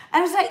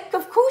I was like,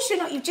 of course you're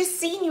not. You've just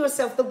seen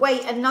yourself the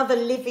way another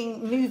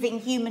living, moving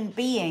human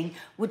being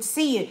would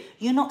see you.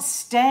 You're not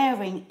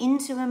staring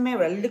into a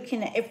mirror,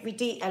 looking at every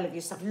detail of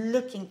yourself,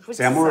 criticizing.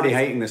 See, I'm already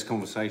hating this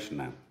conversation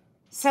now.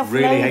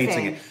 Self-loathing. Really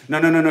hating it. No.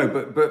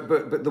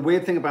 But the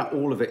weird thing about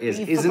all of it is,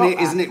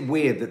 isn't it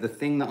weird that the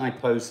thing that I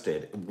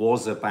posted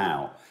was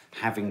about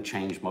having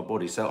changed my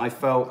body? So I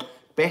felt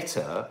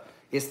better.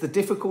 It's the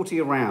difficulty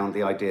around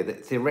the idea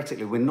that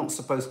theoretically we're not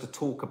supposed to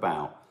talk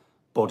about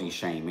body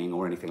shaming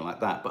or anything like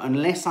that. But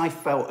unless I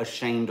felt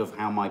ashamed of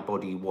how my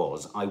body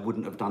was, I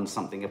wouldn't have done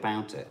something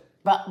about it.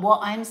 But what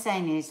I'm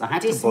saying is, the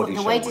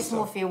way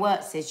dysmorphia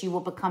works is you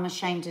will become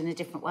ashamed in a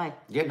different way.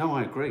 Yeah, no,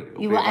 I agree.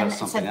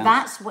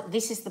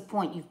 This is the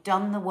point. You've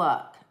done the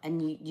work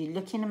and you're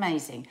looking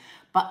amazing.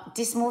 But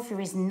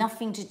dysmorphia is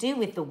nothing to do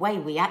with the way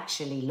we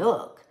actually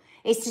look.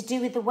 It's to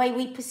do with the way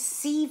we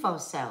perceive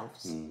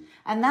ourselves.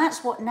 And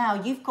that's what now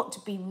you've got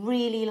to be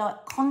really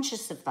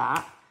conscious of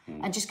that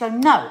and just go,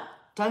 no,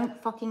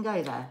 don't fucking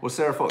go there. Well,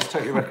 Sarah Fox,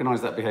 totally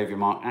recognise that behaviour,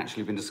 Mark.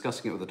 Actually been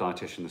discussing it with a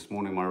dietitian this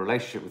morning. My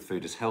relationship with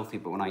food is healthy,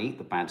 but when I eat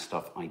the bad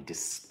stuff, I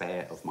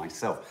despair of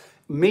myself.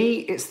 Me,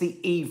 it's the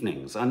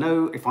evenings. I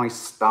know if I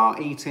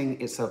start eating,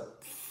 it's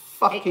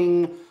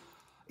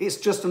it's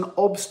just an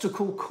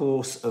obstacle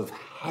course of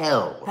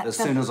hell as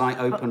soon as I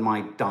open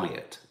my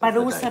diet. But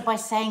also by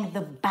saying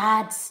the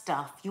bad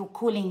stuff, you're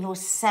calling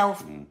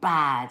yourself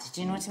bad. Do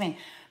you know what I mean?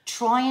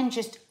 Try and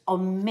just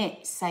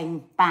omit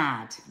saying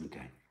bad.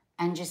 Okay.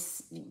 And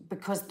just,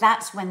 because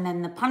that's when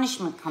then the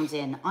punishment comes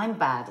in. I'm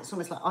bad. It's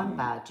almost like I'm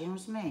bad. Do you know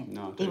what I mean?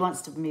 No, he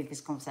wants to move this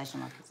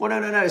conversation like. Well,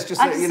 no. It's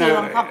just I can see you're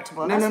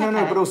uncomfortable. No.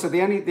 But also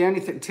the only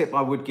tip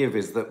I would give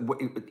is that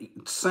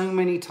so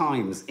many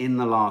times in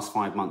the last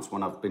 5 months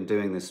when I've been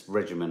doing this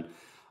regimen,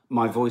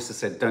 my voice has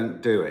said,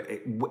 "Don't do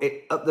it."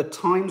 At the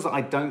times that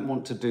I don't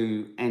want to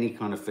do any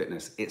kind of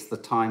fitness, it's the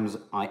times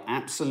I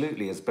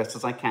absolutely, as best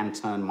as I can,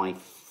 turn my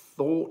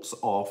thoughts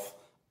off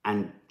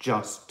and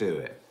just do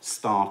it.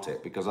 Start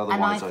it, because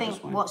otherwise I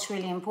think what's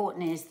really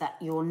important is that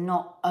you're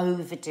not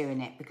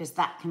overdoing it, because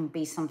that can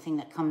be something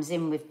that comes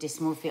in with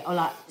dysmorphia.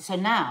 Or so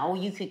now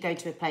you could go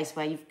to a place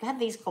where you've had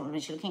these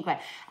compliments, you're looking great,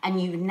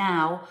 and you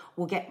now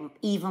will get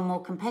even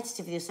more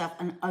competitive with yourself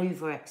and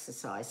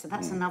over-exercise. So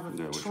that's another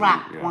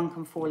trap one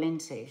can fall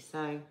into.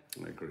 So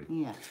I agree.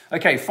 Yeah.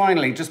 Okay,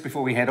 finally, just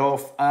before we head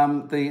off,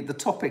 the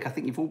topic I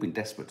think you've all been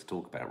desperate to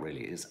talk about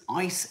really is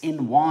ice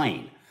in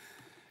wine.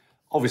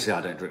 Obviously,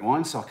 I don't drink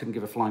wine, so I couldn't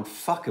give a flying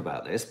fuck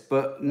about this,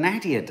 but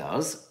Nadia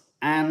does,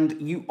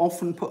 and you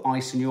often put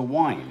ice in your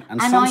wine,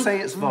 and some say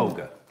it's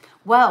vulgar.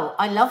 Well,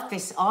 I love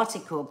this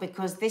article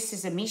because this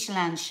is a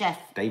Michelin chef,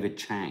 David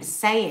Chang,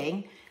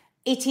 saying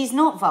it is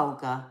not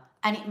vulgar,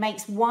 and it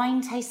makes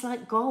wine taste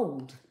like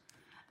gold.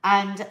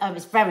 And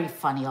it's a very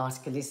funny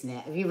article, isn't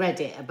it? Have you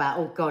read it about,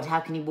 oh God, how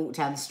can you walk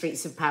down the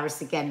streets of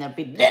Paris again? There'll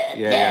be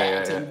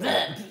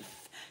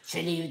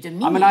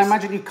I mean, I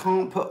imagine you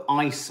can't put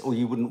ice, or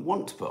you wouldn't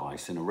want to put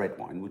ice in a red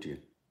wine, would you?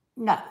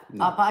 No.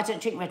 But I don't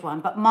drink red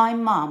wine. But my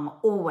mum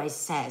always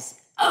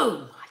says,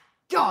 oh my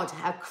God,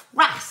 how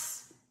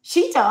crass.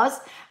 She does.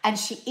 And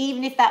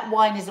even if that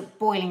wine is at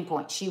boiling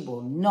point, she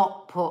will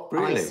not put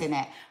ice in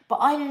it. But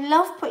I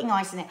love putting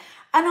ice in it.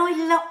 And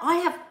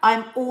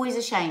I'm always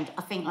ashamed.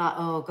 I think like,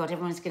 oh God,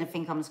 everyone's going to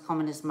think I'm as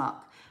common as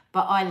muck.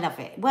 But I love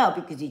it. Well,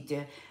 because you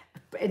do.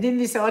 And in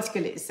this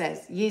article it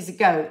says, years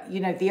ago,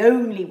 the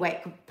only way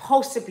it could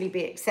possibly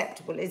be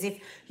acceptable is if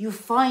you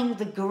find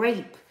the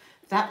grape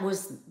that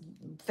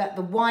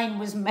the wine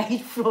was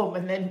made from,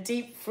 and then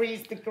deep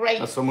freeze the grape.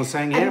 That's what someone was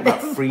saying here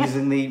about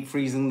freezing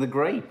the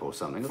grape or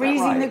something.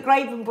 Freezing the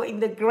grape and putting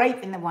the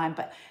grape in the wine.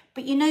 But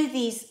these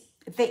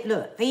are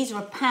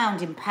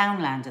 £1 in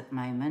Poundland at the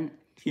moment.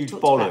 Huge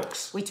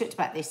bollocks. We talked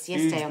about this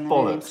yesterday on the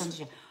William Sunday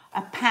show.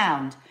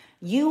 £1.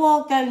 You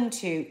are going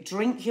to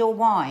drink your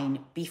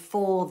wine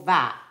before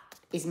that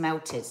is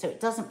melted, so it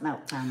doesn't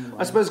melt down the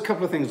wine. I suppose a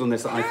couple of things on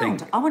this that I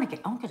think... I'm going to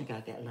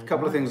go get a load. A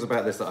couple of things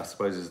about this that I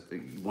suppose is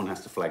one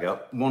has to flag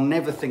up. One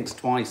never thinks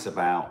twice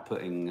about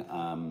putting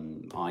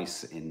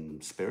ice in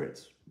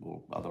spirits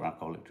or other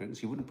alcoholic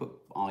drinks. You wouldn't put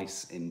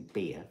ice in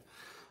beer,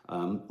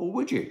 or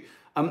would you?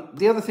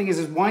 The other thing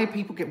is why do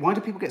people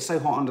get so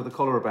hot under the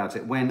collar about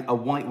it when a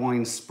white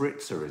wine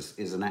spritzer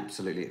is an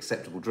absolutely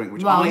acceptable drink,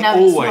 which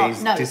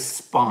always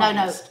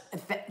despised.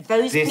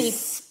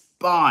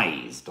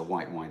 Despised a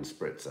white wine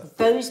spritzer.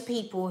 Those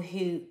people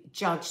who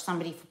judge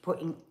somebody for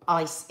putting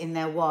ice in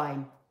their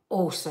wine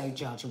also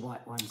judge a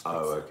white wine spritzer.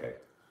 Oh, okay.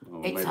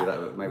 Well, it's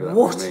maybe that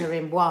water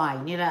in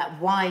wine.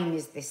 Wine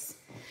is this.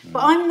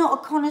 But I'm not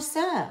a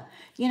connoisseur.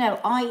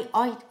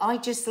 I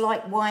just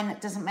like wine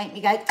that doesn't make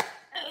me go,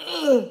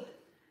 ugh.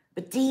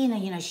 But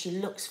Dina, she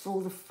looks for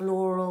all the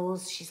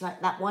florals. She's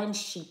like, that wine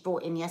she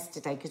brought in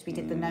yesterday, because we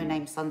did the No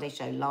Name Sunday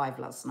show live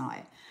last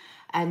night.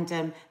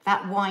 And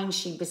that wine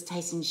she was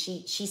tasting,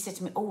 she said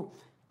to me, oh,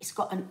 it's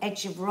got an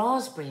edge of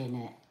raspberry in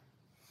it.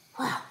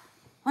 Wow.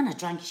 When I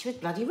drank it, she was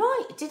bloody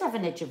right. It did have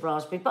an edge of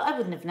raspberry, but I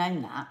wouldn't have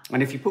known that.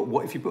 And if you put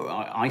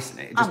ice in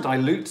it, it just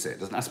dilutes it,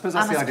 doesn't it? I suppose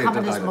that's the idea. I'm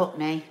as common as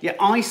me. Yeah,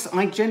 ice.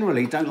 I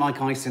generally don't like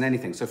ice in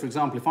anything. So, for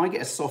example, if I get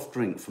a soft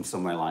drink from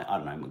somewhere like, I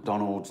don't know,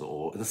 McDonald's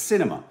or the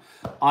cinema,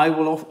 I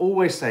will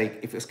always say,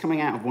 if it's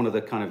coming out of one of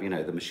the kind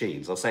of, the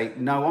machines, I'll say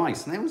no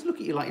ice, and they always look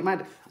at you like you're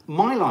mad.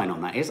 My line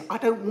on that is, I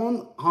don't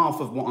want half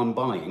of what I'm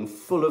buying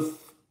full of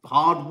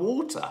hard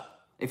water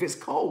if it's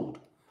cold.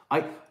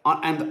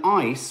 And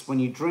ice, when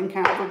you drink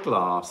out of a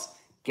glass,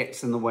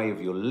 gets in the way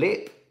of your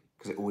lip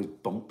because it always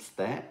bumps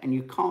there, and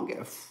you can't get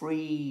a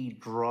free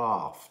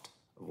draft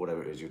of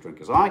whatever it is you're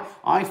drinking. So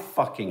I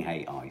fucking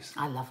hate ice.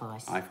 I love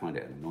ice. I find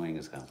it annoying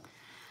as hell.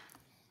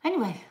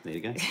 Anyway. There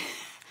you go.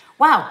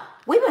 Wow,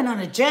 we went on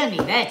a journey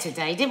there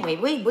today, didn't we?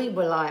 We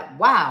were like,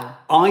 wow.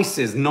 Ice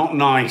is not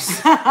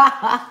nice.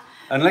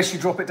 Unless you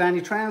drop it down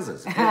your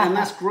trousers. And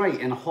that's great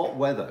in hot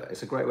weather.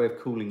 It's a great way of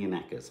cooling your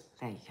knackers.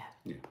 There you go.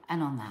 Yeah.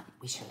 And on that,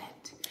 we shall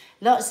end.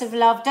 Lots of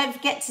love. Don't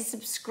forget to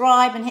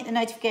subscribe and hit the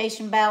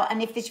notification bell.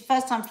 And if this is your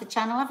first time to the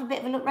channel, have a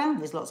bit of a look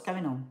round. There's lots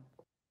going on.